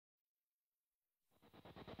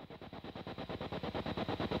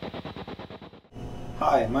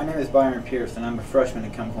Hi, my name is Byron Pierce and I'm a freshman in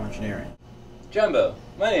chemical engineering. Jumbo,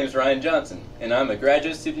 my name is Ryan Johnson and I'm a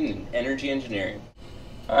graduate student in energy engineering.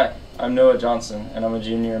 Hi, I'm Noah Johnson and I'm a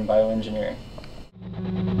junior in bioengineering.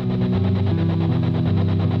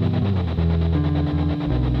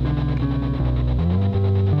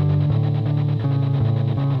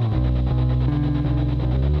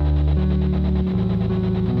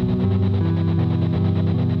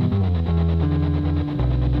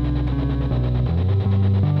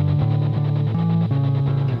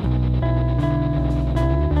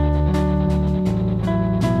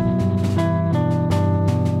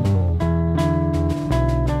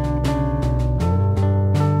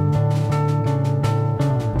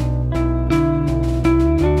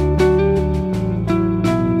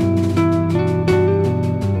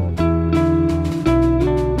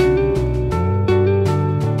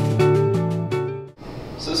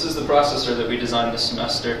 So this is the processor that we designed this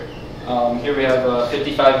semester. Here we have a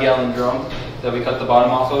 55-gallon drum that we cut the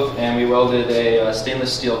bottom off of, and we welded a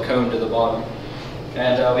stainless steel cone to the bottom.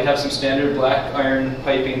 And we have some standard black iron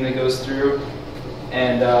piping that goes through.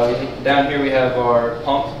 And down here we have our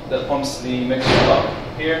pump that pumps the mixture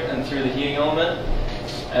up here and through the heating element.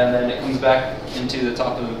 And then it comes back into the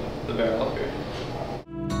top of the barrel up here.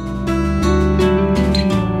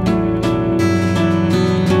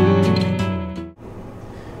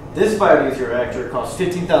 This biodiesel reactor costs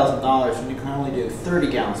 $15,000 and you can only do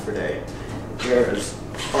 30 gallons per day, whereas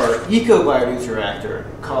our eco biodiesel reactor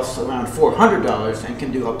costs around $400 and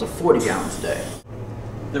can do up to 40 gallons a day.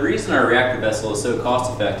 The reason our reactor vessel is so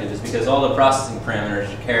cost effective is because all the processing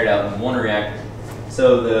parameters are carried out in one reactor.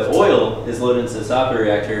 So the oil is loaded into the top of the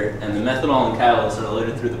reactor and the methanol and catalysts are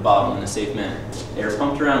loaded through the bottom in a safe manner. They are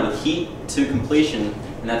pumped around with heat to completion,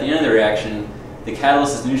 and at the end of the reaction the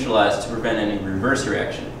catalyst is neutralized to prevent any reverse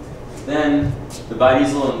reaction. Then the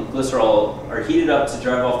biodiesel and glycerol are heated up to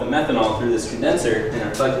drive off the methanol through this condenser and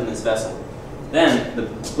are collected in this vessel. Then the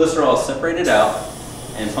glycerol is separated out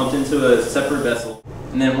and pumped into a separate vessel.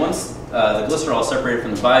 And then once the glycerol is separated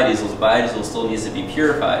from the biodiesel still needs to be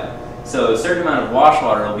purified. So a certain amount of wash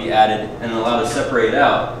water will be added and allowed to separate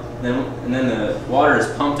out. And then the water is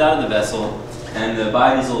pumped out of the vessel and the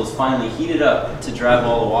biodiesel is finally heated up to drive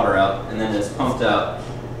all the water out, and then it's pumped out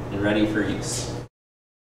and ready for use.